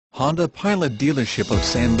Honda Pilot dealership of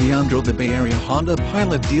San Leandro. The Bay Area Honda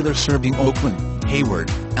Pilot dealer serving Oakland,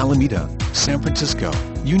 Hayward, Alameda, San Francisco,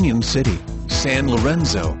 Union City, San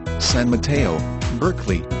Lorenzo, San Mateo,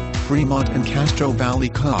 Berkeley, Fremont and Castro Valley,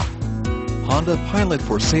 Ca. Honda Pilot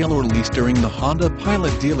for sale or lease during the Honda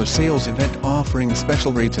Pilot dealer sales event, offering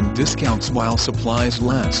special rates and discounts while supplies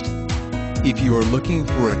last. If you are looking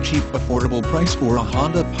for a cheap affordable price for a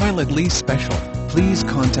Honda Pilot lease special, please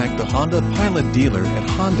contact the Honda Pilot dealer at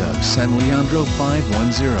Honda of San Leandro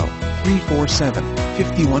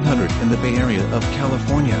 510-347-5100 in the Bay Area of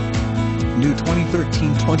California. New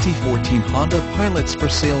 2013-2014 Honda Pilots for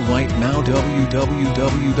sale right now.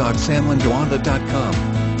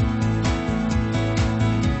 www.sanleandrohonda.com